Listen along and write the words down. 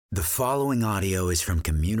The following audio is from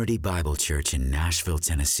Community Bible Church in Nashville,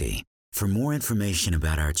 Tennessee. For more information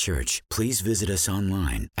about our church, please visit us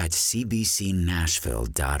online at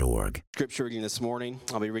cbcnashville.org. Scripture reading this morning,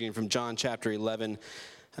 I'll be reading from John chapter 11,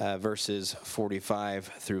 verses 45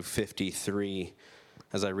 through 53.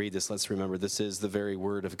 As I read this, let's remember this is the very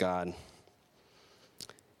word of God.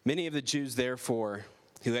 Many of the Jews, therefore,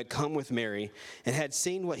 who had come with Mary and had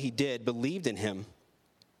seen what he did, believed in him.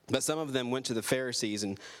 But some of them went to the Pharisees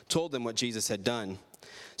and told them what Jesus had done.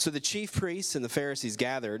 So the chief priests and the Pharisees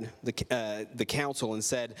gathered the council and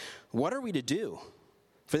said, "What are we to do?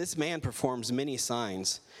 For this man performs many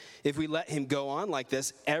signs. If we let him go on like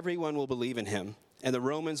this, everyone will believe in him, and the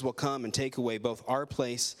Romans will come and take away both our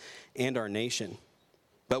place and our nation."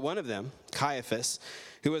 But one of them, Caiaphas,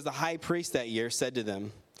 who was the high priest that year, said to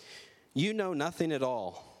them, "You know nothing at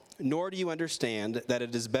all. Nor do you understand that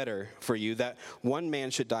it is better for you that one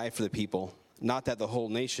man should die for the people, not that the whole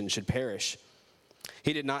nation should perish."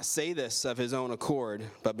 He did not say this of his own accord,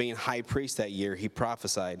 but being high priest that year, he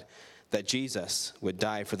prophesied that Jesus would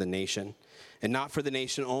die for the nation, and not for the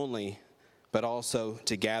nation only, but also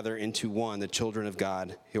to gather into one the children of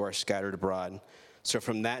God who are scattered abroad. So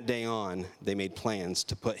from that day on, they made plans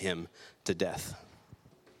to put him to death.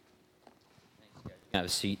 Have a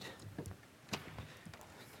seat.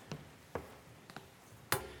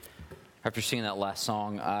 After singing that last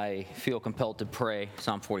song, I feel compelled to pray.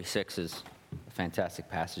 Psalm 46 is a fantastic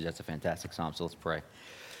passage. That's a fantastic psalm, so let's pray.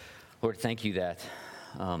 Lord, thank you that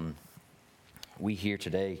we here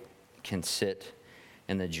today can sit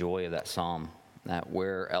in the joy of that psalm, that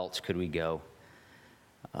where else could we go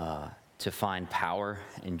to find power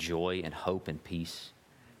and joy and hope and peace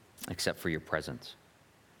except for your presence.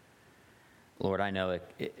 Lord, I know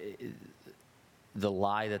the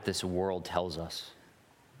lie that this world tells us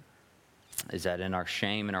is that in our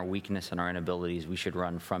shame and our weakness and our inabilities, we should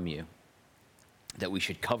run from you. That we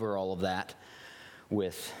should cover all of that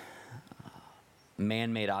with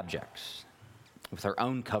man-made objects, with our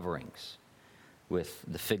own coverings, with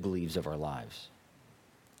the fig leaves of our lives.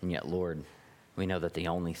 And yet, Lord, we know that the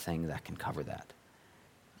only thing that can cover that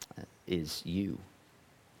is you.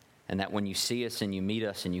 And that when you see us and you meet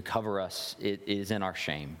us and you cover us, it is in our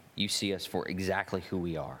shame. You see us for exactly who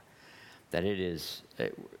we are. That it is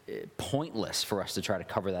pointless for us to try to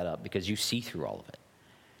cover that up because you see through all of it.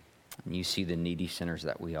 And you see the needy sinners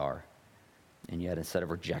that we are. And yet instead of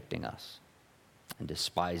rejecting us and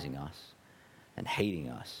despising us and hating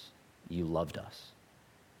us, you loved us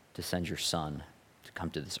to send your Son to come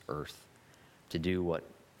to this earth, to do what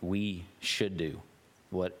we should do,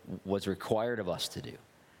 what was required of us to do.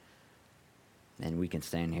 And we can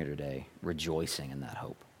stand here today rejoicing in that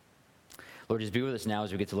hope. Lord, just be with us now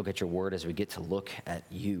as we get to look at your word, as we get to look at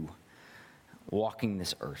you walking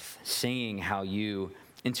this earth, seeing how you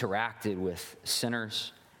interacted with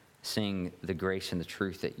sinners, seeing the grace and the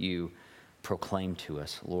truth that you proclaim to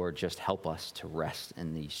us. Lord, just help us to rest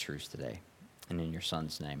in these truths today. And in your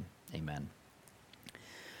Son's name, amen.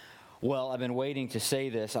 Well, I've been waiting to say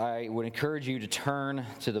this. I would encourage you to turn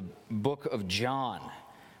to the book of John.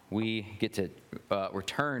 We get to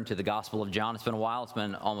return to the Gospel of John. It's been a while. It's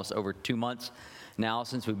been almost over 2 months now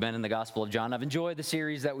since we've been in the Gospel of John. I've enjoyed the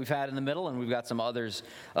series that we've had in the middle, and we've got some others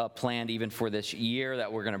planned even for this year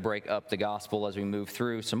that we're going to break up the Gospel as we move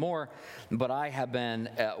through some more. But I have been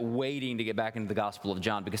waiting to get back into the Gospel of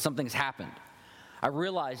John because something's happened. I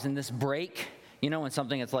realized in this break, you know, when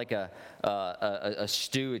something is like a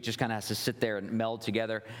stew, it just kind of has to sit there and meld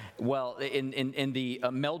together. Well, in the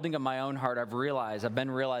melding of my own heart, I've been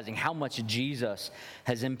realizing how much Jesus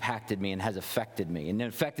has impacted me and has affected me, and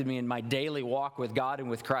affected me in my daily walk with God and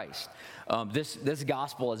with Christ. This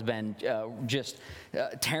gospel has been just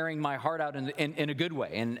tearing my heart out in a good way,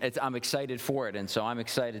 and I'm excited for it. And so I'm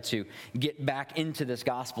excited to get back into this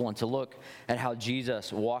gospel and to look at how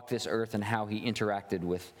Jesus walked this earth and how he interacted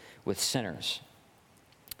with sinners.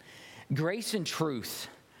 Grace and truth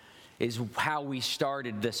is how we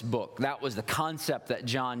started this book. That was the concept that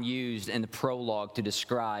John used in the prologue to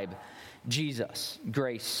describe Jesus,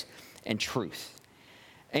 grace and truth.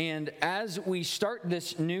 And as we start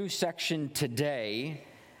this new section today,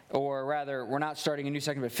 or rather, we're not starting a new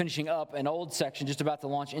section, but finishing up an old section, just about to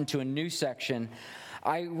launch into a new section,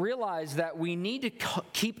 I realize that we need to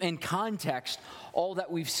keep in context all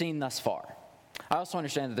that we've seen thus far. I also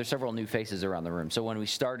understand that there's several new faces around the room. So when we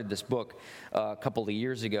started this book a couple of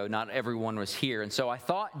years ago, not everyone was here. And so I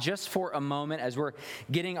thought just for a moment, as we're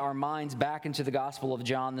getting our minds back into the Gospel of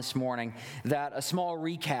John this morning, that a small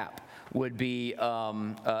recap would be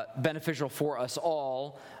beneficial for us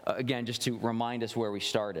all, again, just to remind us where we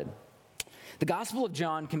started. The Gospel of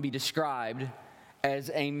John can be described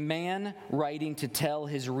as a man writing to tell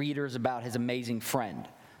his readers about his amazing friend.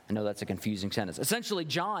 I know that's a confusing sentence. Essentially,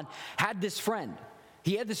 John had this friend.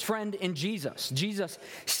 He had this friend in Jesus. Jesus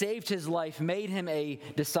saved his life, made him a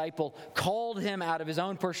disciple, called him out of his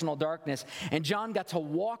own personal darkness, and John got to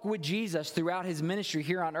walk with Jesus throughout his ministry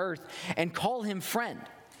here on earth and call him friend.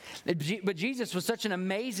 But Jesus was such an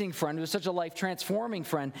amazing friend, he was such a life-transforming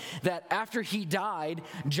friend, that after he died,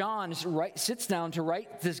 John sits down to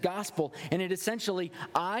write this gospel, and it essentially,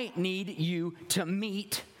 I need you to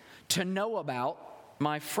meet, to know about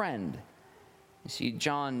my friend. You see,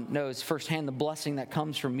 John knows firsthand the blessing that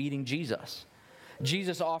comes from meeting Jesus.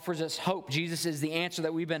 Jesus offers us hope. Jesus is the answer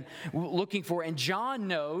that we've been looking for, and John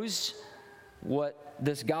knows what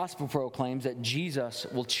this gospel proclaims, that Jesus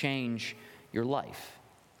will change your life.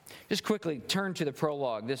 Just quickly turn to the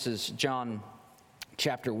prologue. This is John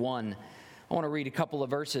chapter 1. I want to read a couple of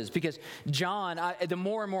verses because John, the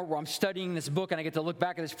more and more I'm studying this book and I get to look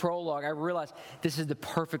back at this prologue, I realize this is the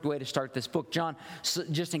perfect way to start this book. John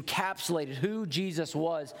just encapsulated who Jesus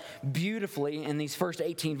was beautifully in these first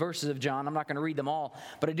 18 verses of John. I'm not going to read them all,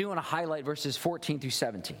 but I do want to highlight verses 14 through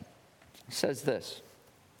 17. It says this,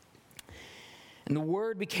 and the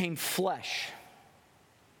Word became flesh.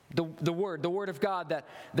 The Word of God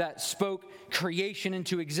that spoke creation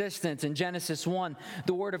into existence in Genesis 1.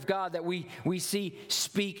 The Word of God that we see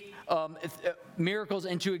speak miracles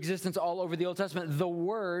into existence all over the Old Testament. The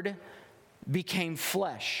Word became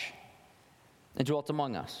flesh and dwelt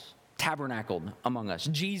among us, tabernacled among us.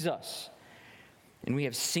 Jesus. And we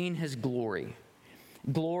have seen his glory.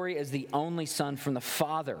 Glory as the only Son from the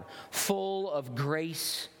Father, full of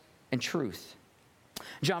grace and truth.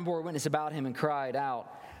 John bore witness about him and cried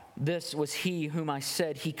out, this was he whom I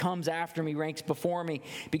said, he comes after me, ranks before me,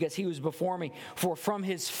 because he was before me. For from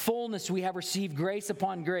his fullness we have received grace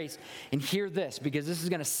upon grace. And hear this, because this is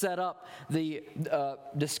going to set up the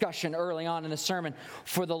discussion early on in the sermon.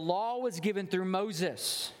 For the law was given through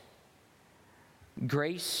Moses.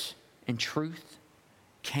 Grace and truth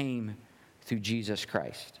came through Jesus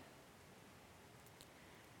Christ.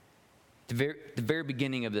 The very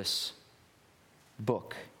beginning of this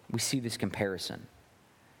book, we see this comparison.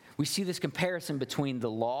 We see this comparison between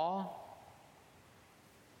the law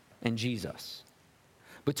and Jesus,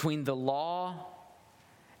 between the law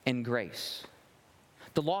and grace.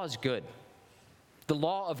 The law is good. The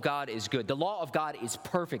law of God is good. The law of God is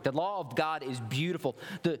perfect. The law of God is beautiful.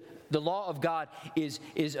 The law of God is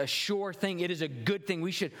a sure thing. It is a good thing.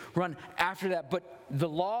 We should run after that. But the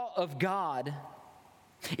law of God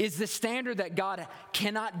is the standard that God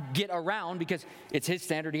cannot get around because it's his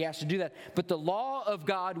standard. He has to do that. But the law of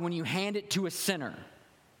God, when you hand it to a sinner,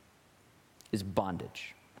 is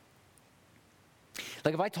bondage.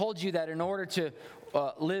 Like if I told you that in order to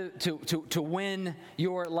to win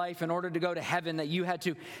your life, in order to go to heaven, that you had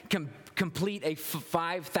to complete a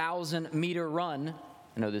 5,000 meter run.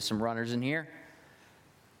 I know there's some runners in here.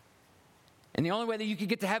 And the only way that you could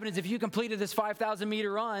get to heaven is if you completed this 5,000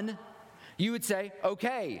 meter run. You would say,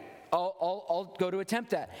 okay, I'll go to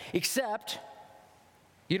attempt that. Except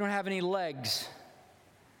you don't have any legs.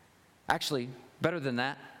 Actually, better than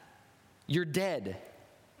that, you're dead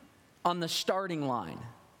on the starting line.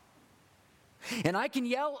 And I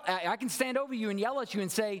can stand over you and yell at you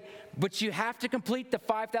and say, but you have to complete the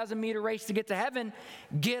 5,000 meter race to get to heaven.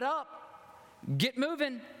 Get up, get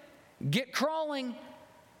moving, get crawling.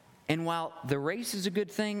 And while the race is a good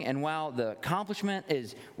thing, and while the accomplishment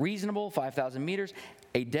is reasonable, 5,000 meters,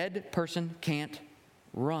 a dead person can't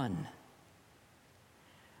run.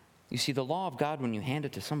 You see, the law of God, when you hand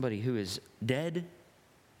it to somebody who is dead,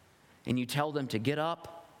 and you tell them to get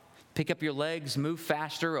up, pick up your legs, move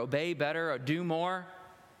faster, obey better, or do more,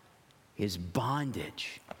 is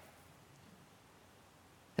bondage.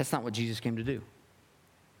 That's not what Jesus came to do.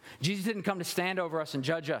 Jesus didn't come to stand over us and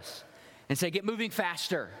judge us and say, get moving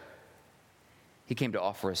faster. He came to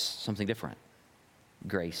offer us something different,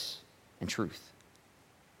 grace and truth.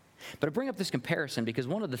 But I bring up this comparison because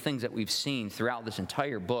one of the things that we've seen throughout this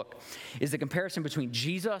entire book is the comparison between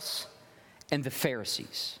Jesus and the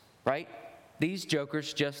Pharisees, right? These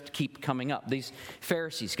jokers just keep coming up. These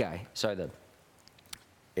Pharisees guy,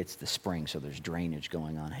 it's the spring, so there's drainage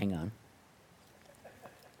going on. Hang on.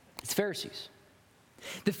 It's Pharisees.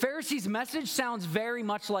 The Pharisees' message sounds very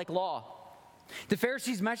much like law. The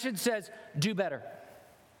Pharisees' message says, do better,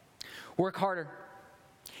 work harder,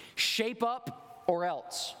 shape up or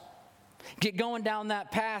else, get going down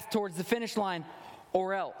that path towards the finish line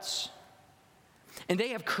or else. And they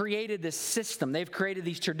have created this system. They've created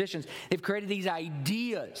these traditions. They've created these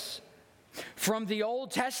ideas from the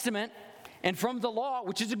Old Testament and from the law,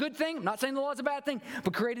 which is a good thing. I'm not saying the law is a bad thing,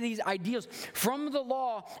 but created these ideals from the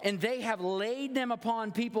law, and they have laid them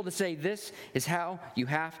upon people to say, this is how you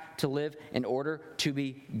have to live in order to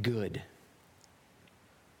be good.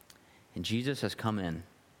 And Jesus has come in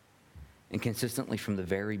and consistently from the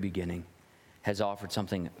very beginning has offered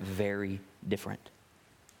something very different.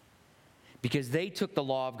 Because they took the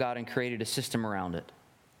law of God and created a system around it.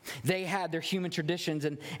 They had their human traditions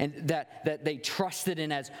and that they trusted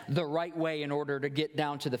in as the right way in order to get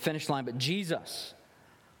down to the finish line. But Jesus,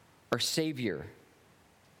 our Savior,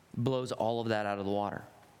 blows all of that out of the water.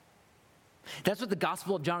 That's what the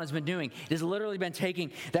Gospel of John has been doing. It has literally been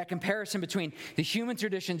taking that comparison between the human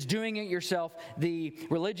traditions, doing it yourself, the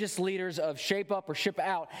religious leaders of shape up or ship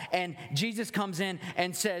out, and Jesus comes in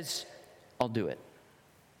and says, I'll do it.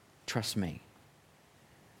 Trust me.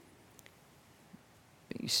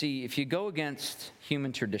 You see, if you go against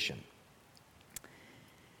human tradition,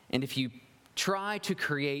 and if you try to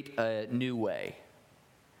create a new way,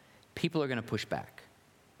 people are going to push back.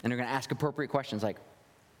 And they're going to ask appropriate questions like,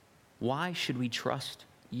 why should we trust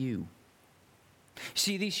you?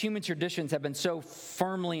 See, these human traditions have been so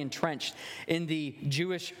firmly entrenched in the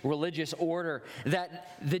Jewish religious order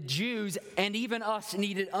that the Jews and even us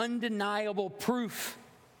needed undeniable proof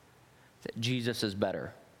that Jesus is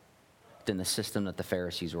better than the system that the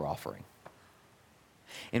Pharisees were offering.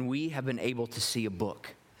 And we have been able to see a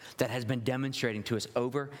book that has been demonstrating to us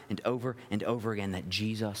over and over and over again that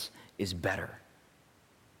Jesus is better.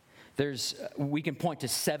 We can point to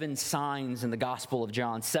 7 signs in the Gospel of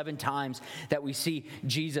John, 7 times that we see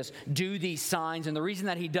Jesus do these signs. And the reason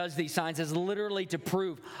that he does these signs is literally to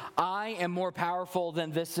prove, I am more powerful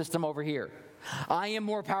than this system over here. I am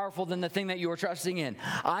more powerful than the thing that you are trusting in.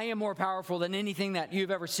 I am more powerful than anything that you've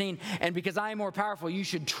ever seen. And because I am more powerful, you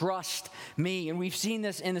should trust me. And we've seen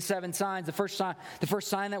this in the 7 signs. The first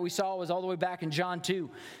sign that we saw was all the way back in John 2,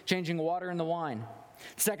 changing water into wine.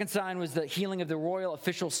 The second sign was the healing of the royal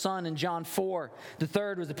official's son in John 4. The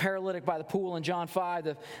third was the paralytic by the pool in John 5.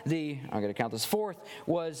 I'm going to count this. Fourth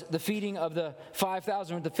was the feeding of the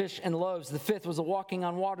 5,000 with the fish and loaves. The fifth was the walking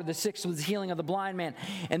on water. The sixth was the healing of the blind man.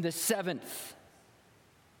 And the seventh,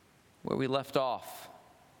 where we left off,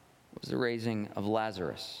 was the raising of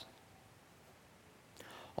Lazarus.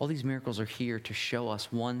 All these miracles are here to show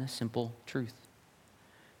us one simple truth.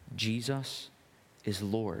 Jesus is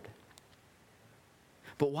Lord.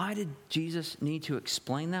 But why did Jesus need to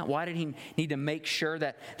explain that? Why did he need to make sure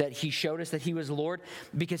that he showed us that he was Lord?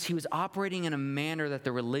 Because he was operating in a manner that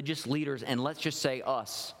the religious leaders, and let's just say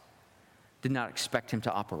us, did not expect him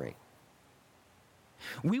to operate.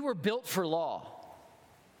 We were built for law.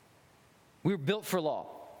 We were built for law.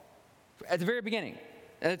 At the very beginning.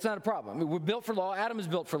 And it's not a problem. We're built for law. Adam was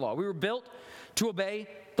built for law. We were built to obey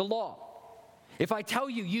the law. If I tell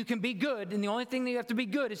you you can be good, and the only thing that you have to be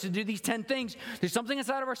good is to do these 10 things, there's something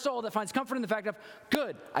inside of our soul that finds comfort in the fact of,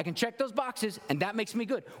 good, I can check those boxes, and that makes me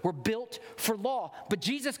good. We're built for law. But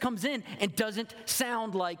Jesus comes in and doesn't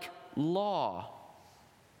sound like law.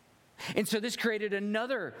 And so this created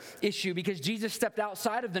another issue because Jesus stepped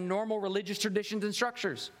outside of the normal religious traditions and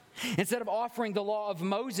structures. Instead of offering the law of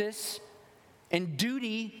Moses and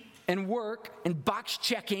duty and work and box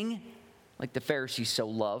checking like the Pharisees so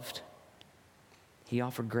loved, he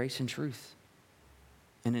offered grace and truth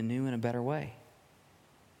in a new and a better way.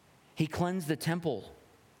 He cleansed the temple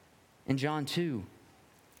in John 2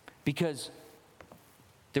 because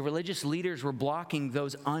the religious leaders were blocking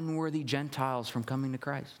those unworthy Gentiles from coming to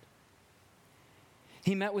Christ.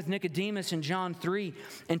 He met with Nicodemus in John 3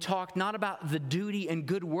 and talked not about the duty and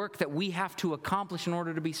good work that we have to accomplish in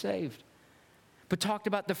order to be saved, but talked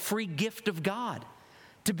about the free gift of God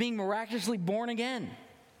to being miraculously born again.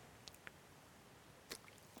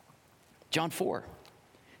 John 4,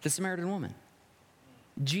 the Samaritan woman.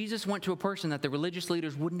 Jesus went to a person that the religious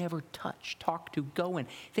leaders would never touch, talk to, go in.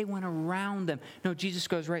 They went around them. No, Jesus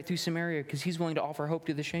goes right through Samaria because he's willing to offer hope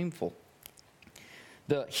to the shameful.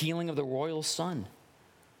 The healing of the royal son,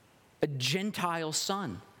 a Gentile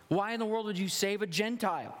son. Why in the world would you save a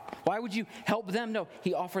Gentile? Why would you help them? No,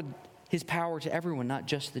 he offered his power to everyone, not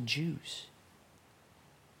just the Jews.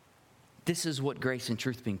 This is what grace and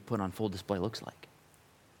truth being put on full display looks like.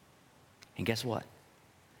 And guess what?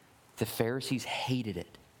 The Pharisees hated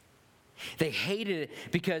it. They hated it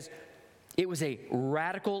because it was a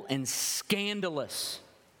radical and scandalous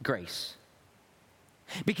grace.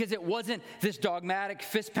 Because it wasn't this dogmatic,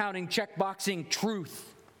 fist-pounding, check-boxing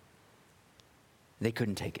truth. They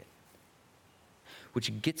couldn't take it.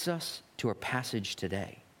 Which gets us to our passage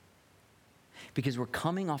today. Because we're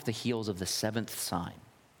coming off the heels of the 7th sign,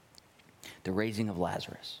 the raising of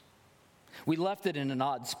Lazarus. We left it in an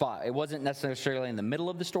odd spot. It wasn't necessarily in the middle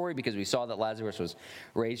of the story because we saw that Lazarus was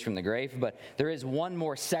raised from the grave, but there is one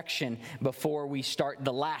more section before we start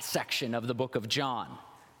the last section of the book of John,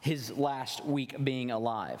 his last week being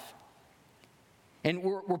alive. And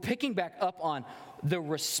we're picking back up on the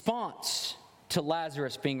response to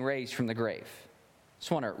Lazarus being raised from the grave.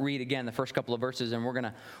 Just want to read again the first couple of verses, and we're going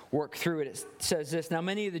to work through it. It says this: "Now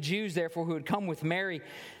many of the Jews, therefore, who had come with Mary,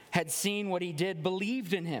 had seen what he did,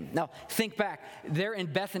 believed in him." Now, think back. They're in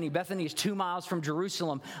Bethany. Bethany is 2 miles from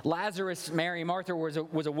Jerusalem. Lazarus, Mary, Martha was a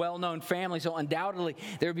well-known family, so undoubtedly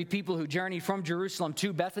there would be people who journeyed from Jerusalem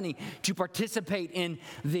to Bethany to participate in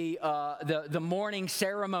the mourning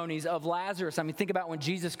ceremonies of Lazarus. I mean, think about when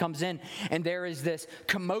Jesus comes in and there is this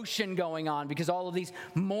commotion going on because all of these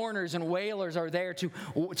mourners and wailers are there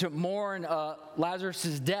to mourn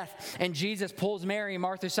Lazarus' death. And Jesus pulls Mary and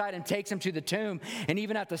Martha aside and takes them to the tomb. And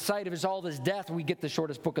even at the sight of all this death, we get the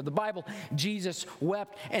shortest book of the Bible. Jesus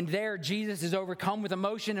wept, and there Jesus is overcome with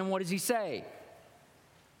emotion, and what does he say?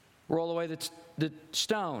 Roll away the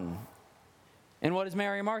stone. And what does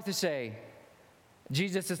Mary and Martha say?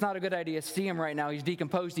 Jesus, it's not a good idea. See him right now. He's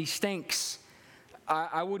decomposed. He stinks.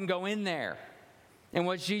 I wouldn't go in there. And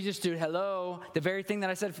what's Jesus do? Hello, the very thing that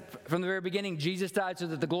I said from the very beginning, Jesus died so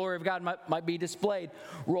that the glory of God might be displayed.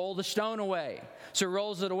 Roll the stone away. So he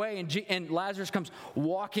rolls it away, and Lazarus comes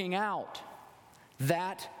walking out.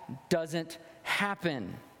 That doesn't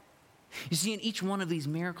happen. You see, in each one of these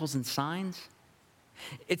miracles and signs,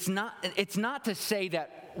 it's not to say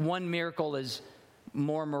that one miracle is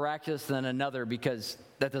more miraculous than another, because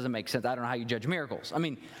that doesn't make sense. I don't know how you judge miracles. I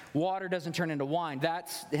mean, water doesn't turn into wine.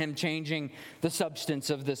 That's him changing the substance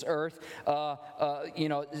of this earth.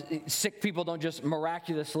 Sick people don't just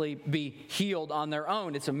miraculously be healed on their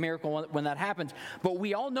own. It's a miracle when that happens. But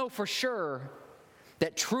we all know for sure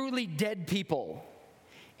that truly dead people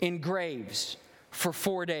in graves for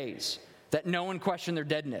 4 days, that no one questioned their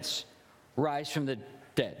deadness, rise from the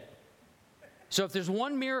dead. So if there's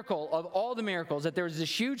one miracle of all the miracles, that there was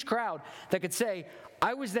this huge crowd that could say,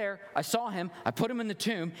 I was there, I saw him, I put him in the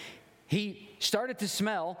tomb, he started to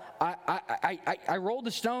smell, I rolled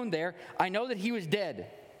the stone there, I know that he was dead,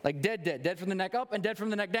 like dead from the neck up and dead from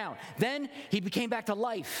the neck down. Then he became back to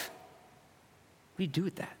life. What do you do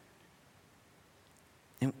with that?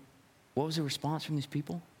 And what was the response from these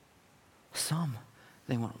people? Some,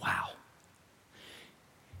 they went, wow.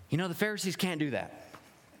 You know, the Pharisees can't do that.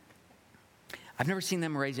 I've never seen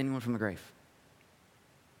them raise anyone from the grave.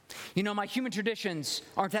 You know, my human traditions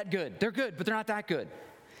aren't that good. They're good, but they're not that good.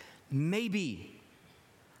 Maybe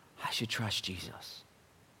I should trust Jesus.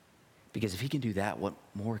 Because if he can do that, what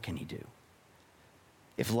more can he do?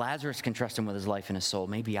 If Lazarus can trust him with his life and his soul,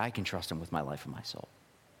 maybe I can trust him with my life and my soul.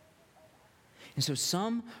 And so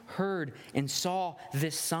some heard and saw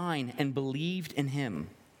this sign and believed in him.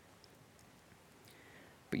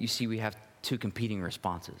 But you see, we have two competing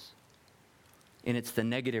responses. And it's the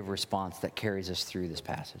negative response that carries us through this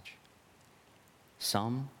passage.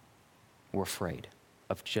 Some were afraid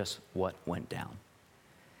of just what went down.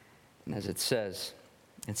 And as it says,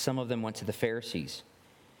 and some of them went to the Pharisees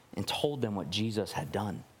and told them what Jesus had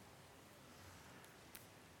done.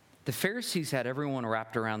 The Pharisees had everyone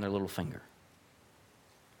wrapped around their little finger.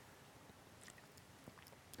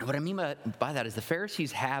 And what I mean by that is the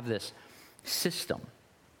Pharisees have this system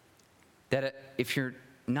that if you're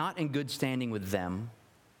not in good standing with them,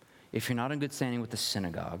 if you're not in good standing with the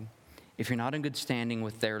synagogue, if you're not in good standing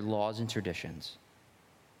with their laws and traditions,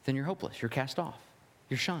 then you're hopeless, you're cast off,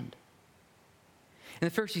 you're shunned. And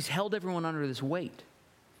the Pharisees held everyone under this weight,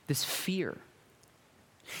 this fear.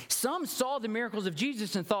 Some saw the miracles of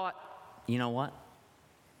Jesus and thought, you know what?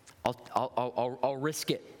 I'll risk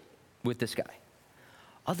it with this guy.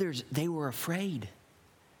 Others, they were afraid.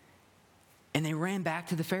 And they ran back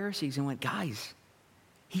to the Pharisees and went, guys,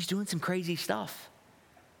 he's doing some crazy stuff.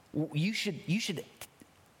 You should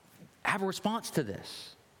have a response to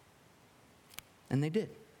this. And they did.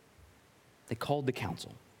 They called the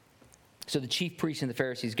council. So the chief priests and the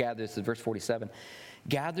Pharisees gathered, this is verse 47,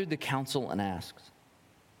 gathered the council and asked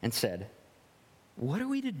and said, what are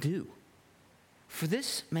we to do? For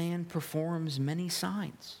this man performs many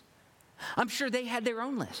signs. I'm sure they had their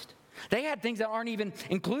own list. They had things that aren't even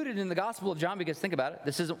included in the Gospel of John, because think about it,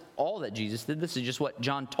 this isn't all that Jesus did. This is just what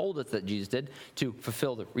John told us that Jesus did to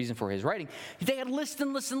fulfill the reason for his writing. They had lists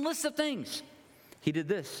and lists and lists of things. He did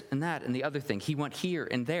this and that and the other thing. He went here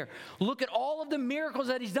and there. Look at all of the miracles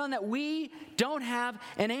that he's done that we don't have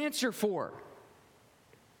an answer for.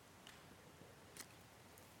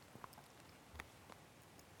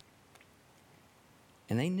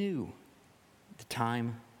 And they knew the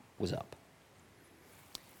time was up.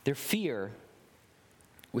 Their fear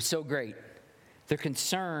was so great, their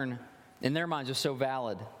concern in their minds was so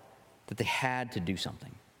valid that they had to do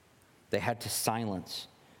something. They had to silence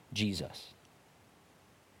Jesus.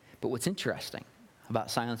 But what's interesting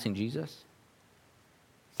about silencing Jesus,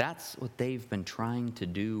 that's what they've been trying to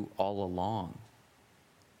do all along.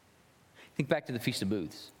 Think back to the Feast of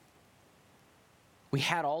Booths. We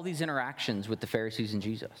had all these interactions with the Pharisees and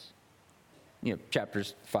Jesus.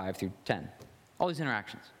 Chapters 5 through 10. All these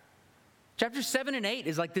interactions. Chapters 7 and 8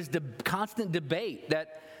 is like this constant debate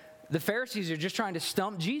that the Pharisees are just trying to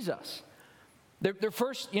stump Jesus. Their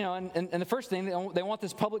first, and the first thing, they want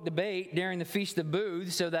this public debate during the Feast of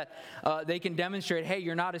Booths so that they can demonstrate, hey,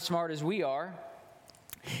 you're not as smart as we are.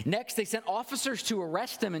 Next, they sent officers to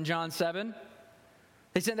arrest him in John 7.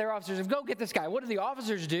 They sent their officers, go get this guy. What did the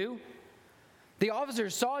officers do? The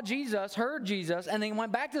officers saw Jesus, heard Jesus, and they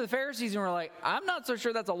went back to the Pharisees and were like, I'm not so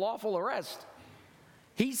sure that's a lawful arrest.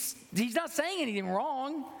 He's not saying anything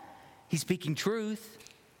wrong. He's speaking truth.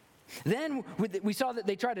 Then we saw that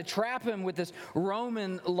they tried to trap him with this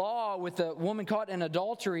Roman law with a woman caught in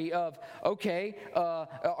adultery of, okay,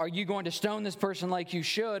 are you going to stone this person like you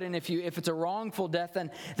should? And if it's a wrongful death,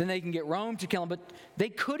 then they can get Rome to kill him. But they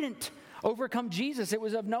couldn't overcome Jesus. It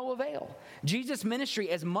was of no avail. Jesus' ministry,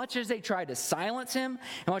 as much as they tried to silence him,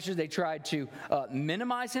 as much as they tried to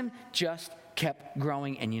minimize him, just kept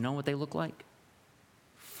growing. And you know what they look like?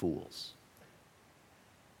 Fools.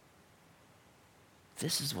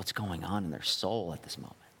 This is what's going on in their soul at this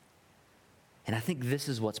moment. And I think this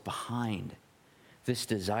is what's behind this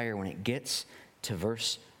desire when it gets to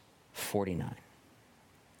verse 49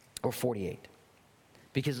 or 48.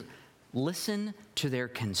 Because listen to their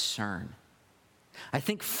concern. I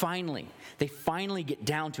think they finally get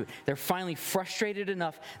down to it. They're finally frustrated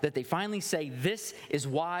enough that they finally say, this is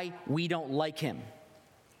why we don't like him.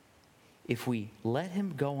 If we let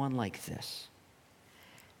him go on like this,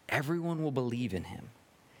 everyone will believe in him,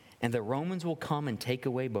 and the Romans will come and take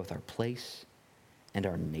away both our place and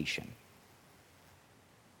our nation.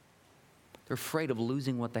 They're afraid of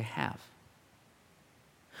losing what they have.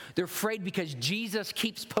 They're afraid because Jesus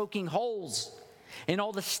keeps poking holes in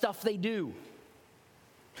all the stuff they do.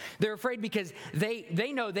 They're afraid because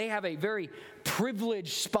they know they have a very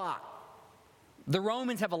privileged spot. The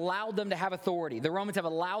Romans have allowed them to have authority. The Romans have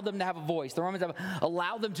allowed them to have a voice. The Romans have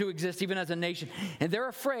allowed them to exist even as a nation. And they're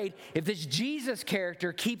afraid if this Jesus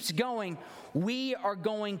character keeps going, we are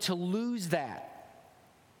going to lose that.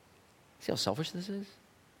 See how selfish this is?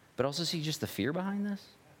 But also see just the fear behind this?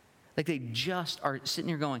 Like they just are sitting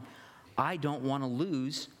here going, I don't want to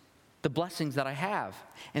lose the blessings that I have.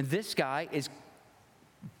 And this guy is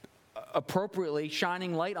appropriately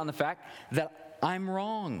shining light on the fact that I'm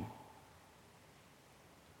wrong.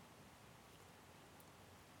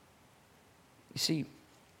 You see,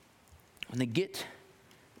 when they get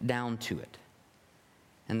down to it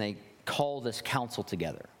and they call this council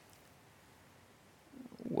together,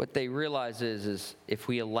 what they realize is if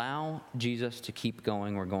we allow Jesus to keep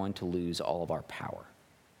going, we're going to lose all of our power.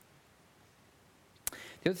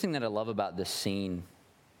 The other thing that I love about this scene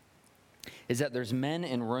is that there's men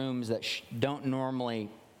in rooms that don't normally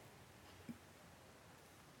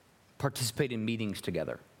participate in meetings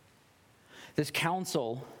together. This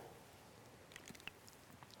council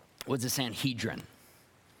was the Sanhedrin.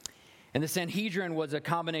 And the Sanhedrin was a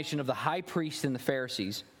combination of the high priest and the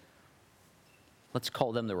Pharisees. Let's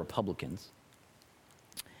call them the Republicans.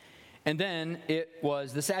 And then it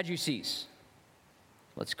was the Sadducees.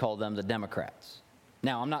 Let's call them the Democrats.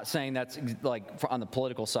 Now, I'm not saying that's like on the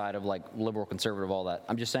political side of like liberal, conservative, all that.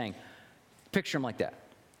 I'm just saying, picture them like that.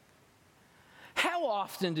 How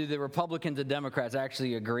often do the Republicans and Democrats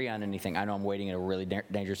actually agree on anything? I know I'm wading in a really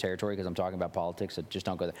dangerous territory because I'm talking about politics, so just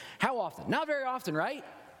don't go there. How often? Not very often, right?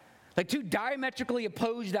 Like two diametrically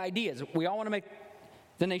opposed ideas. We all want to make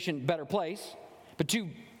the nation a better place, but two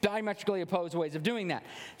diametrically opposed ways of doing that.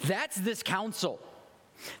 That's this council.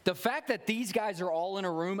 The fact that these guys are all in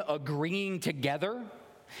a room agreeing together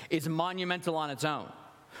is monumental on its own.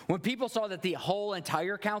 When people saw that the whole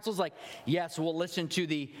entire council's like, yes, we'll listen to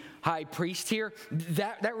the high priest here,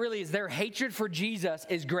 that really is their hatred for Jesus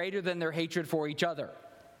is greater than their hatred for each other.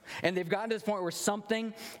 And they've gotten to this point where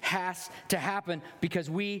something has to happen because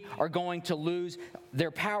we are going to lose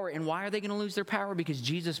their power. And why are they going to lose their power? Because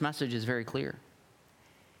Jesus' message is very clear.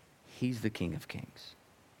 He's the King of Kings.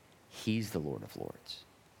 He's the Lord of Lords.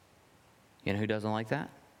 You know who doesn't like that?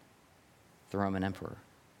 The Roman Emperor.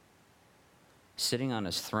 Sitting on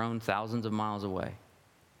his throne thousands of miles away.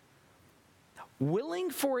 Willing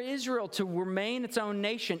for Israel to remain its own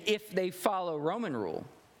nation if they follow Roman rule.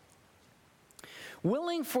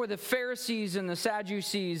 willing for the Pharisees and the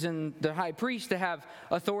Sadducees and the high priest to have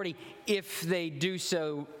authority if they do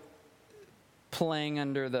so playing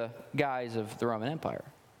under the guise of the Roman Empire.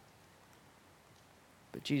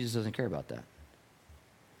 But Jesus doesn't care about that.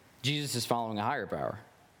 Jesus is following a higher power,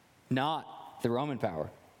 not the Roman power,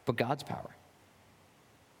 but God's power.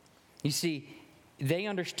 You see, they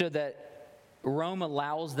understood that Rome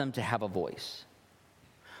allows them to have a voice.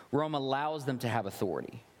 Rome allows them to have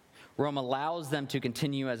authority. Rome allows them to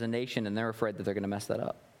continue as a nation, and they're afraid that they're going to mess that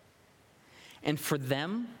up. And for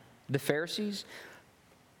them, the Pharisees,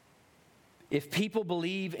 if people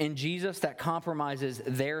believe in Jesus, that compromises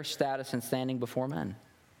their status and standing before men.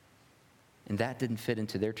 And that didn't fit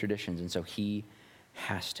into their traditions, and so he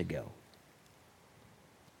has to go.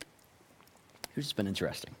 Here's what's been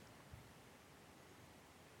interesting.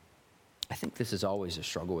 I think this is always a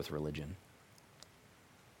struggle with religion.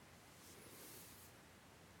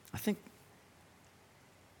 I think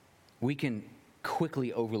we can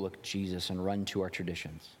quickly overlook Jesus and run to our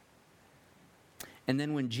traditions. And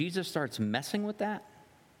then when Jesus starts messing with that,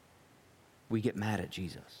 we get mad at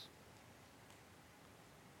Jesus.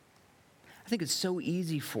 I think it's so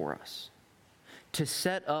easy for us to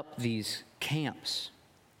set up these camps,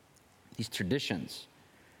 these traditions,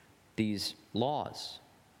 these laws,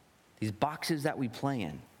 these boxes that we play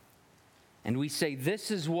in. And we say,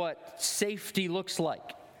 this is what safety looks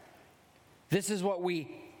like. This is what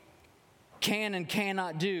we can and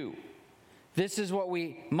cannot do. This is what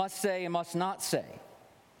we must say and must not say.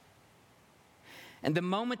 And the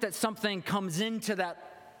moment that something comes into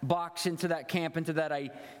that box, into that camp, into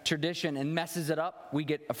that tradition and messes it up, we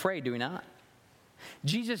get afraid, do we not?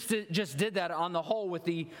 Jesus just did that on the whole with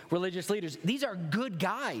the religious leaders. These are good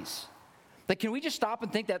guys. Like, can we just stop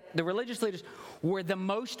and think that the religious leaders were the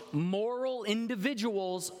most moral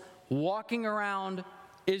individuals walking around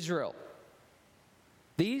Israel?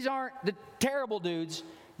 These aren't the terrible dudes.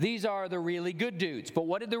 These are the really good dudes. But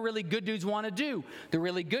what did the really good dudes want to do? The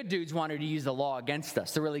really good dudes wanted to use the law against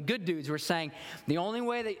us. The really good dudes were saying, the only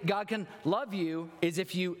way that God can love you is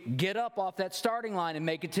if you get up off that starting line and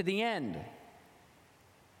make it to the end.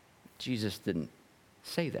 Jesus didn't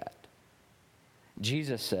say that.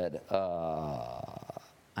 Jesus said,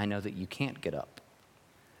 I know that you can't get up.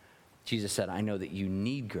 Jesus said, I know that you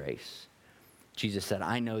need grace. Jesus said,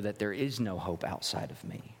 I know that there is no hope outside of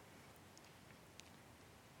me.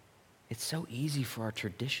 It's so easy for our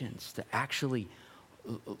traditions to actually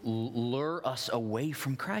lure us away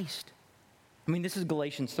from Christ. I mean, this is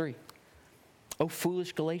Galatians 3. Oh,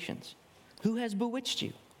 foolish Galatians, who has bewitched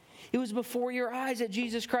you? It was before your eyes that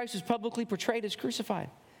Jesus Christ was publicly portrayed as crucified.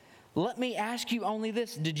 Let me ask you only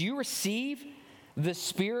this. Did you receive the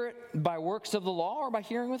Spirit by works of the law or by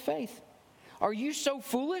hearing with faith? Are you so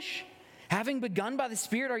foolish? Having begun by the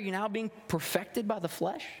Spirit, are you now being perfected by the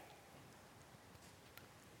flesh?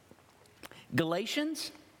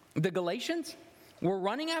 The Galatians were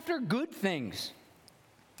running after good things.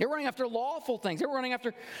 They were running after lawful things. They were running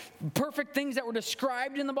after perfect things that were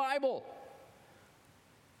described in the Bible.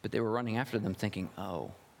 But they were running after them thinking,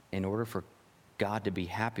 oh, in order for God to be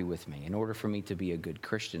happy with me, in order for me to be a good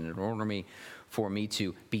Christian, in order for me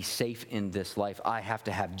to be safe in this life, I have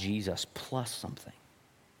to have Jesus plus something.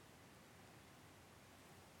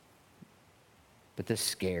 But this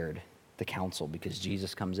scared the council because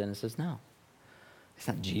Jesus comes in and says, no, it's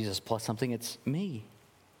not Jesus plus something, it's me.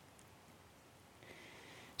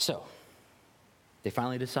 So, they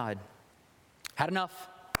finally decide, had enough.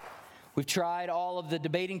 We've tried all of the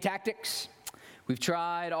debating tactics. We've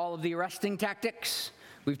tried all of the arresting tactics.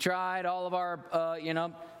 We've tried all of our,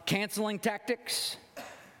 canceling tactics.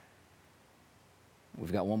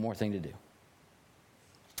 We've got one more thing to do.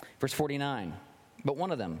 Verse 49, but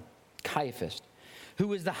one of them, Caiaphas, who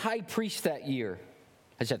was the high priest that year.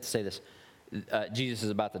 I just have to say this. Jesus is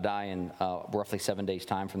about to die in roughly 7 days'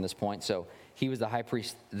 time from this point. So he was the high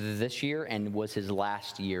priest this year and was his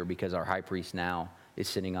last year because our high priest now is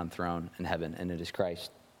sitting on throne in heaven, and it is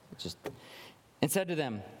Christ. And said to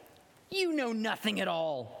them, you know nothing at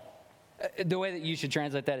all. The way that you should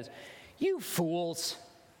translate that is, you fools,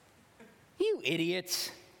 you idiots,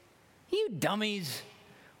 you dummies.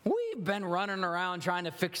 We've been running around trying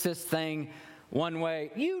to fix this thing one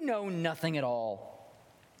way. You know nothing at all.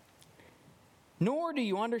 Nor do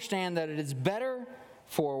you understand that it is better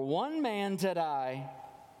for one man to die.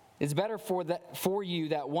 It's better for you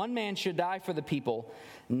that one man should die for the people,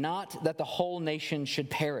 not that the whole nation should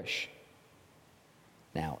perish.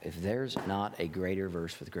 Now, if there's not a greater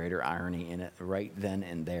verse with greater irony in it right then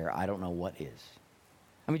and there, I don't know what is.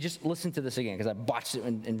 I mean, just listen to this again, because I botched it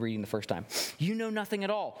in reading the first time. You know nothing at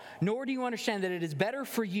all, nor do you understand that it is better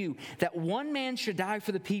for you that one man should die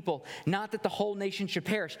for the people, not that the whole nation should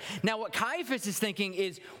perish. Now, what Caiaphas is thinking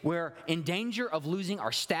is we're in danger of losing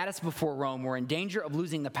our status before Rome. We're in danger of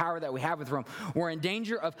losing the power that we have with Rome. We're in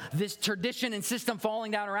danger of this tradition and system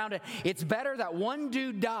falling down around it. It's better that one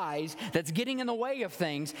dude dies that's getting in the way of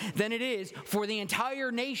things than it is for the entire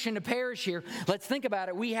nation to perish here. Let's think about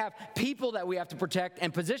it. We have people that we have to protect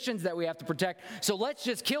and positions that we have to protect. So let's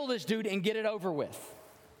just kill this dude and get it over with.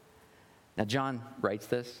 Now, John writes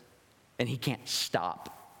this, and he can't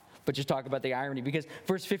stop but just talk about the irony, because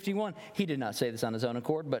verse 51, he did not say this on his own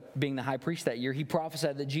accord, but being the high priest that year, he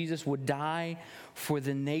prophesied that Jesus would die for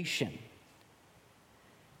the nation.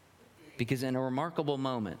 Because in a remarkable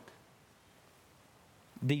moment,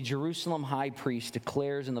 the Jerusalem high priest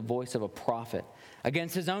declares in the voice of a prophet,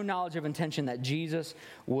 against his own knowledge of intention, that Jesus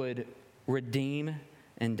would redeem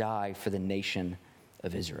and die for the nation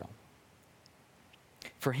of Israel.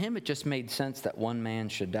 For him, it just made sense that one man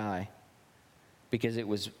should die, because it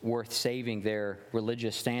was worth saving their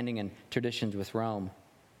religious standing and traditions with Rome.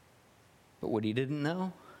 But what he didn't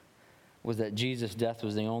know was that Jesus' death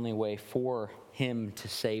was the only way for him to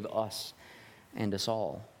save us and us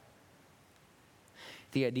all.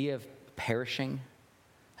 The idea of perishing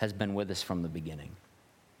has been with us from the beginning.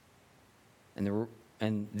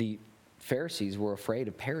 And the Pharisees were afraid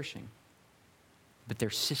of perishing, but their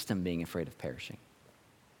system being afraid of perishing.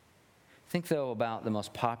 Think, though, about the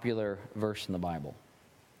most popular verse in the Bible,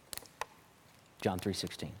 John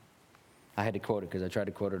 3:16. I had to quote it because I tried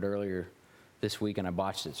to quote it earlier this week and I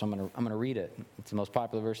botched it, so I'm going to read it. It's the most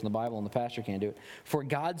popular verse in the Bible, and the pastor can't do it. For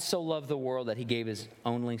God so loved the world that he gave his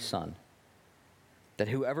only Son, that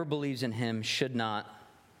whoever believes in him should not,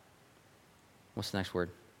 what's the next word?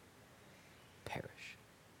 Perish,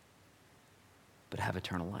 but have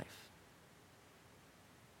eternal life.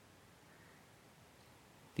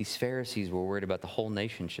 These Pharisees were worried about the whole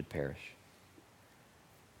nation should perish.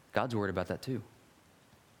 God's worried about that too.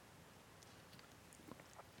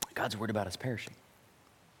 God's worried about us perishing.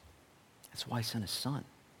 That's why he sent his Son.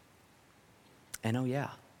 And oh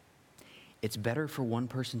yeah, it's better for one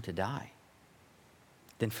person to die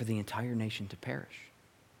than for the entire nation to perish.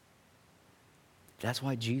 That's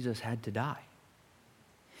why Jesus had to die.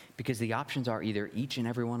 Because the options are either each and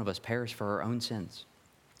every one of us perish for our own sins,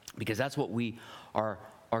 because that's what we are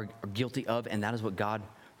guilty of, and that is what God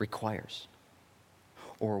requires.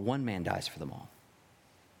 Or one man dies for them all,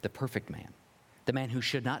 the perfect man, the man who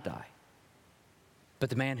should not die, but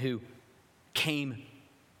the man who came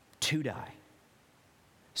to die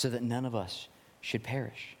so that none of us should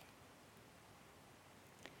perish.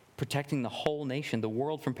 Protecting the whole nation, the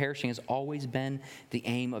world from perishing, has always been the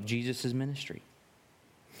aim of Jesus' ministry.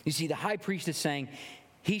 You see, the high priest is saying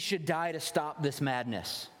he should die to stop this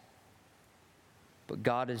madness. But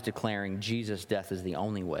God is declaring Jesus' death is the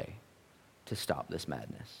only way to stop this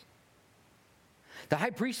madness. The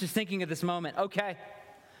high priest is thinking at this moment, okay,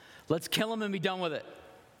 let's kill him and be done with it.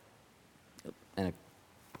 And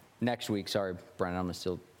next week, sorry, Brian, I'm going to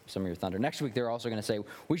steal some of your thunder. Next week, they're also going to say,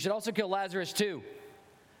 we should also kill Lazarus too,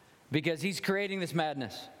 because he's creating this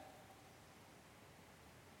madness.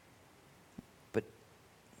 But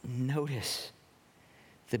notice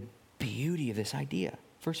the beauty of this idea.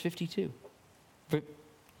 Verse 52.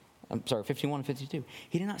 I'm sorry, 51 and 52.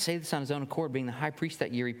 He did not say this on his own accord. Being the high priest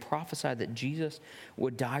that year, he prophesied that Jesus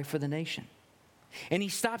would die for the nation. And he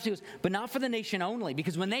stops, he goes, but not for the nation only.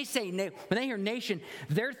 Because when they hear nation,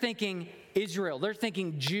 they're thinking Israel. They're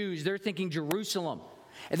thinking Jews. They're thinking Jerusalem.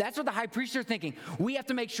 And that's what the high priests are thinking. We have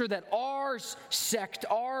to make sure that our sect,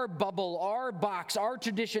 our bubble, our box, our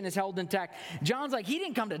tradition is held intact. John's like, he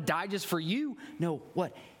didn't come to die just for you. No,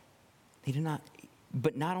 what? He did not.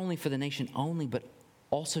 But not only for the nation only, but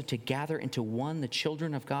also to gather into one the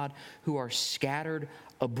children of God who are scattered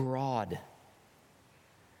abroad.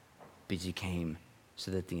 Because he came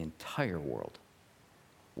so that the entire world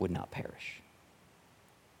would not perish.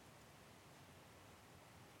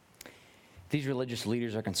 These religious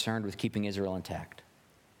leaders are concerned with keeping Israel intact.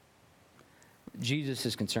 Jesus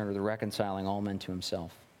is concerned with reconciling all men to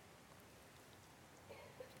himself.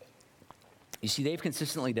 You see, they've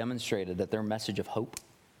consistently demonstrated that their message of hope,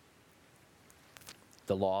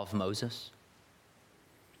 the law of Moses,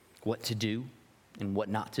 what to do and what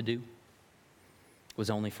not to do,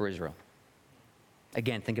 was only for Israel.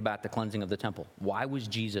 Again, think about the cleansing of the temple. Why was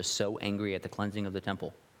Jesus so angry at the cleansing of the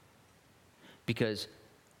temple? Because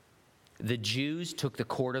the Jews took the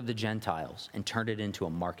court of the Gentiles and turned it into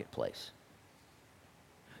a marketplace.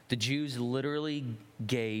 The Jews literally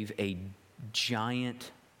gave a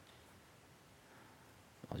giant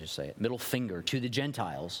I'll just say it, middle finger to the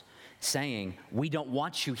Gentiles, saying, we don't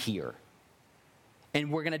want you here. And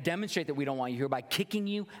we're going to demonstrate that we don't want you here by kicking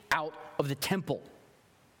you out of the temple.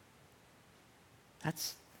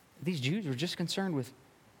 These Jews were just concerned with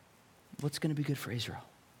what's going to be good for Israel.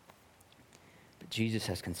 But Jesus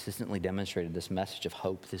has consistently demonstrated this message of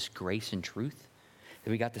hope, this grace and truth that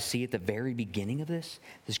we got to see at the very beginning of this.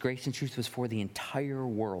 This grace and truth was for the entire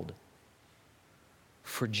world,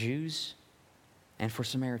 for Jews and for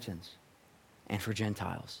Samaritans and for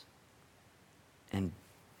Gentiles, and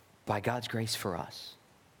by God's grace for us.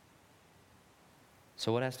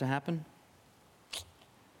 So what has to happen?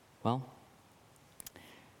 Well,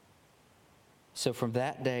 so from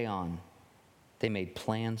that day on, they made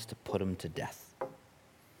plans to put him to death.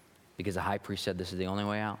 Because the high priest said this is the only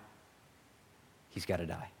way out. He's got to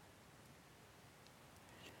die.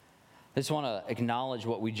 I just want to acknowledge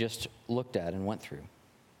what we just looked at and went through.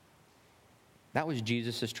 That was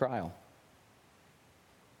Jesus' trial.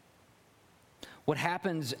 What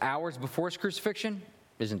happens hours before his crucifixion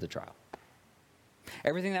isn't the trial.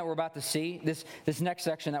 Everything that we're about to see, this next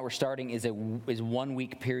section that we're starting is 1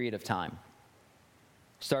 week period of time.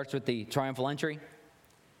 Starts with the triumphal entry,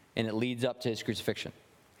 and it leads up to his crucifixion.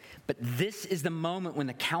 But this is the moment when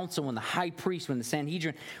the council, when the high priest, when the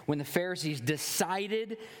Sanhedrin, when the Pharisees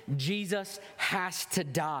decided Jesus has to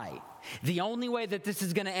die. The only way that this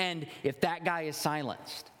is going to end if that guy is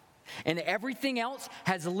silenced. And everything else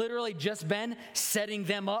has literally just been setting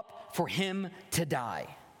them up for him to die.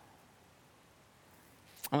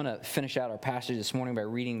 I'm going to finish out our passage this morning by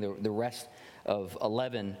reading the rest of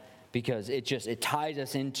 11, because it ties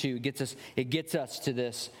us into, it gets us to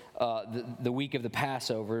this, the week of the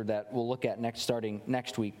Passover that we'll look at starting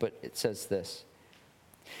next week. But it says this: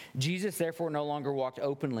 Jesus therefore no longer walked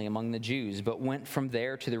openly among the Jews, but went from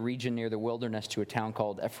there to the region near the wilderness to a town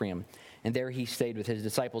called Ephraim. And there he stayed with his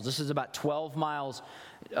disciples. This is about 12 miles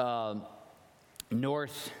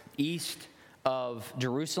northeast of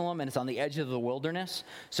Jerusalem, and it's on the edge of the wilderness.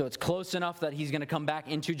 So it's close enough that he's going to come back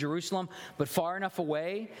into Jerusalem, but far enough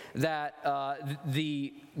away that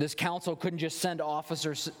this council couldn't just send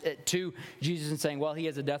officers to Jesus and saying, well, he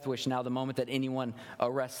has a death wish. Now the moment that anyone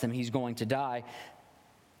arrests him, he's going to die.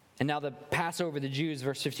 And now the Passover of the Jews,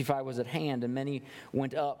 verse 55, was at hand, and many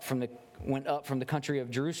went up from the country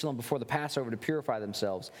of Jerusalem before the Passover to purify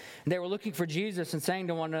themselves. And they were looking for Jesus and saying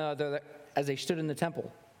to one another as they stood in the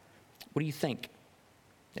temple, what do you think?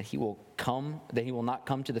 That he will not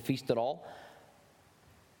come to the feast at all?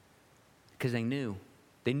 Because they knew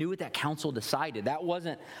what that council decided. That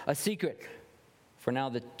wasn't a secret. For now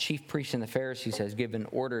the chief priests and the Pharisees has given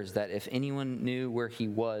orders that if anyone knew where he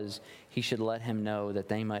was, he should let him know, that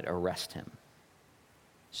they might arrest him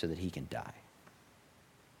so that he can die.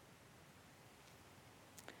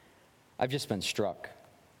 I've just been struck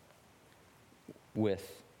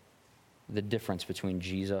with the difference between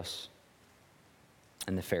Jesus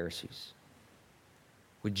and the Pharisees,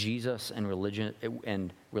 with Jesus and religion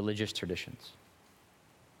and religious traditions.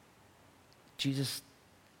 Jesus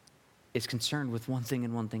is concerned with one thing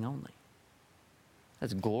and one thing only.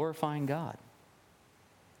 That's glorifying God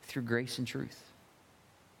through grace and truth.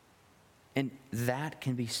 And that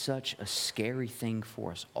can be such a scary thing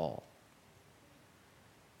for us all.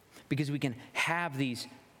 Because we can have these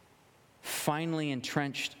finely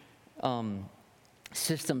entrenched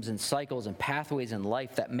systems and cycles and pathways in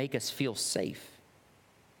life that make us feel safe.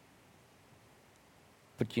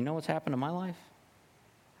 But you know what's happened in my life?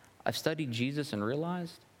 I've studied Jesus and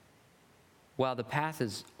realized, while the path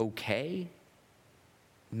is okay,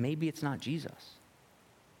 maybe it's not Jesus.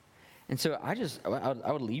 And so I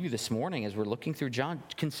would leave you this morning as we're looking through John,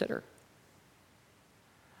 consider.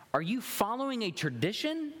 Are you following a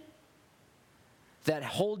tradition that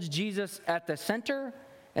holds Jesus at the center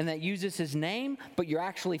and that uses his name, but you're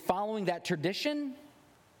actually following that tradition?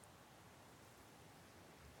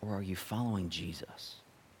 Or are you following Jesus?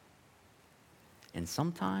 And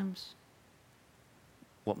sometimes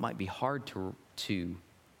what might be hard to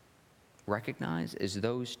recognize is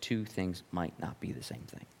those two things might not be the same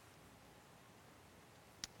thing.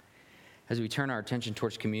 As we turn our attention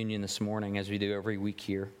towards communion this morning, as we do every week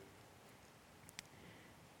here,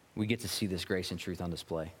 we get to see this grace and truth on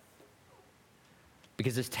display.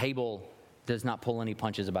 Because this table does not pull any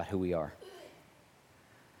punches about who we are.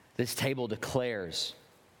 This table declares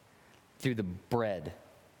through the bread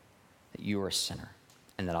that you are a sinner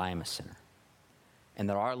and that I am a sinner. And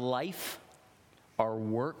that our life, our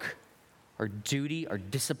work, our duty, our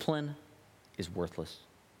discipline is worthless.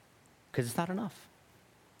 Because it's not enough.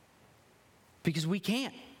 Because we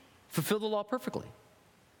can't fulfill the law perfectly.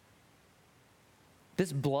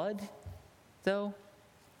 This blood, though,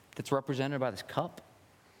 that's represented by this cup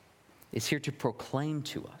is here to proclaim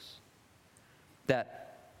to us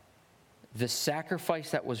that the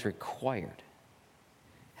sacrifice that was required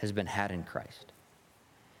has been had in Christ.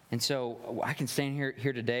 And so I can stand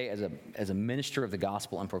here today as a minister of the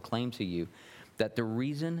gospel and proclaim to you that the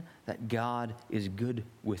reason that God is good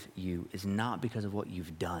with you is not because of what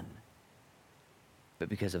you've done, but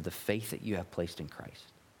because of the faith that you have placed in Christ.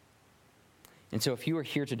 And so if you are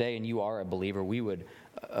here today and you are a believer, we would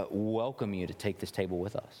welcome you to take this table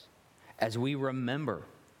with us as we remember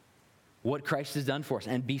what Christ has done for us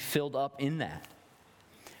and be filled up in that.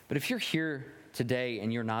 But if you're here today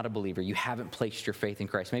and you're not a believer, you haven't placed your faith in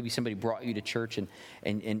Christ, maybe somebody brought you to church and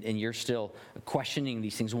you're still questioning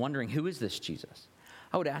these things, wondering, who is this Jesus?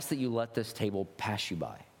 I would ask that you let this table pass you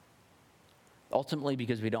by. Ultimately,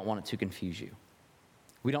 because we don't want it to confuse you.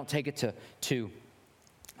 We don't take it to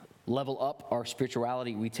level up our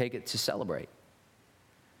spirituality. We take it to celebrate.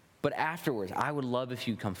 But afterwards, I would love if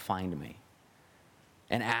you come find me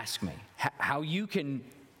and ask me how you can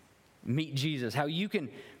meet Jesus, how you can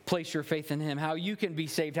place your faith in him, how you can be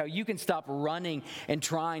saved, how you can stop running and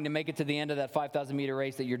trying to make it to the end of that 5,000-meter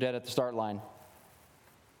race that you're dead at the start line,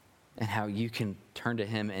 and how you can turn to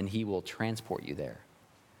him and he will transport you there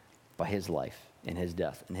by his life and his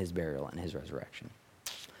death and his burial and his resurrection.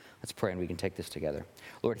 Let's pray and we can take this together.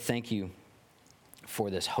 Lord, thank you for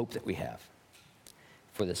this hope that we have,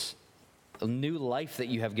 for this new life that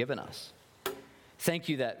you have given us. Thank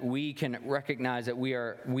you that we can recognize that we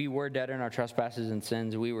were dead in our trespasses and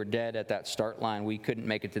sins. We were dead at that start line. We couldn't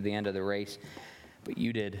make it to the end of the race, but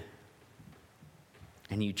you did.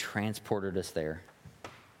 And you transported us there.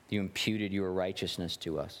 You imputed your righteousness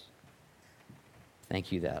to us.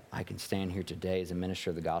 Thank you that I can stand here today as a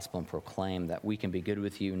minister of the gospel and proclaim that we can be good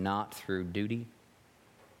with you not through duty,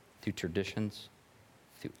 through traditions,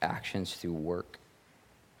 through actions, through work,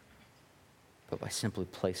 but by simply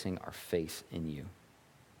placing our faith in you.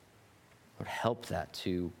 Lord, help that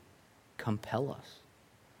to compel us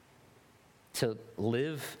to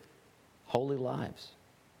live holy lives.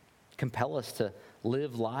 Compel us to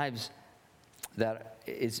live lives that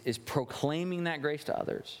is proclaiming that grace to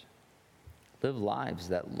others. Live lives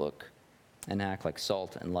that look and act like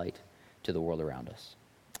salt and light to the world around us.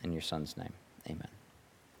 In your Son's name, amen.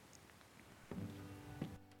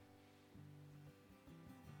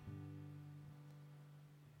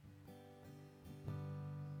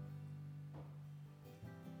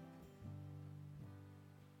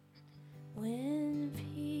 When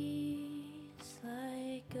peace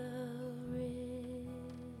like a river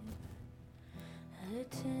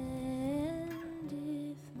attendeth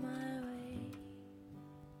my way,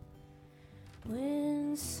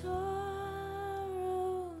 when sorrows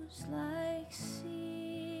like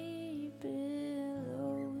sea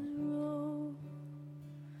billows roll,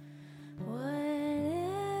 whatever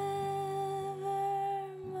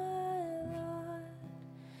my lot,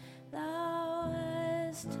 thou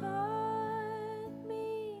hast taught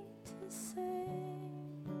me to say,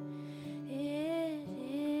 it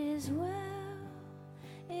is well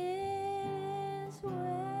with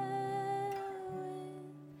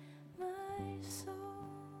my soul.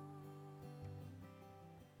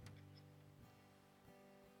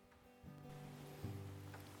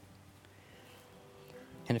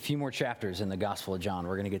 In a few more chapters in the Gospel of John,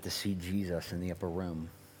 we're going to get to see Jesus in the upper room.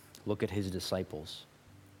 Look at his disciples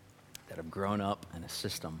that have grown up in a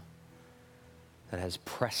system that has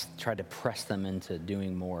tried to press them into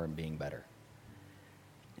doing more and being better.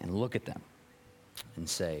 And look at them and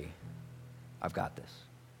say, I've got this.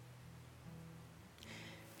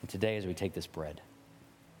 And today, as we take this bread,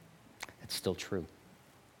 it's still true.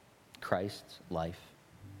 Christ's life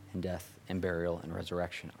and death and burial and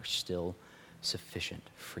resurrection are still sufficient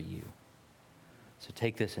for you. So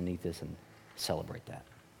take this and eat this and celebrate that.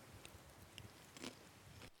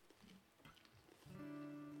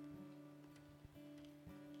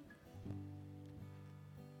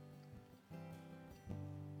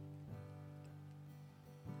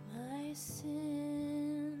 My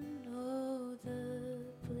sin, oh the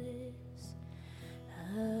bliss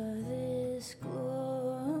of this glorious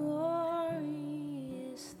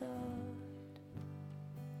thought.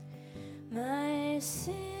 My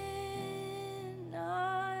sin,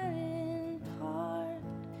 not in part,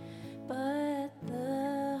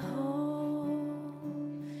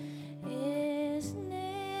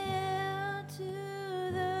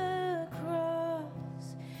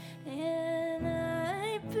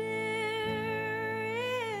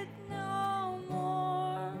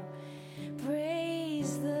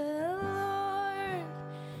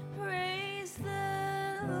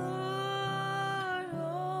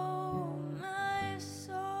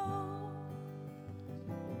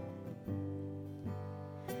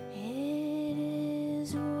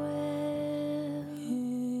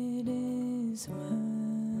 is well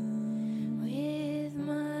with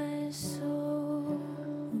my soul,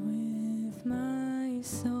 with my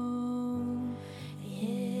soul. It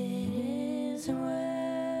is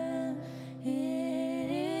well,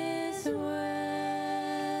 it is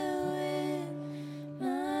well with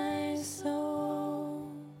my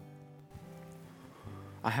soul.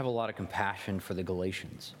 I have a lot of compassion for the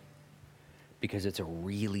Galatians because it's a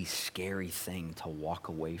really scary thing to walk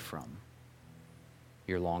away from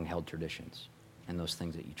your long-held traditions and those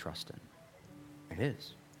things that you trust in. It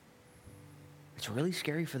is. It's really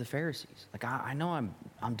scary for the Pharisees. Like, I know I'm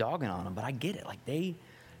dogging on them, but I get it. Like, they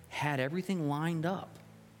had everything lined up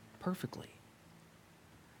perfectly.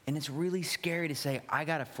 And it's really scary to say, I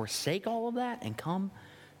got to forsake all of that and come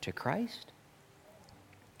to Christ.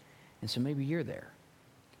 And so maybe you're there.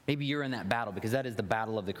 Maybe you're in that battle, because that is the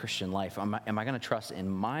battle of the Christian life. Am I going to trust in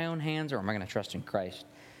my own hands, or am I going to trust in Christ?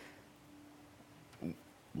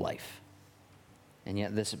 Life. And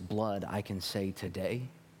yet this blood, I can say today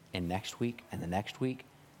and next week and the next week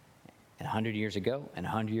and 100 years ago and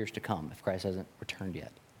 100 years to come, if Christ hasn't returned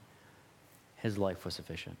yet, his life was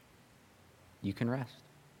sufficient. You can rest.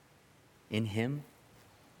 In him,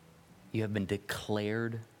 you have been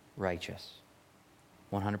declared righteous.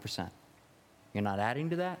 100%. You're not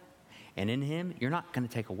adding to that. And in him, you're not going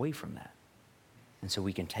to take away from that. And so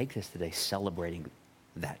we can take this today celebrating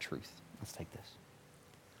that truth. Let's take this.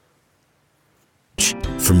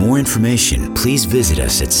 For more information, please visit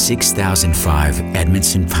us at 6005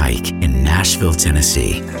 Edmondson Pike in Nashville,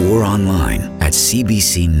 Tennessee, or online at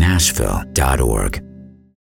cbcnashville.org.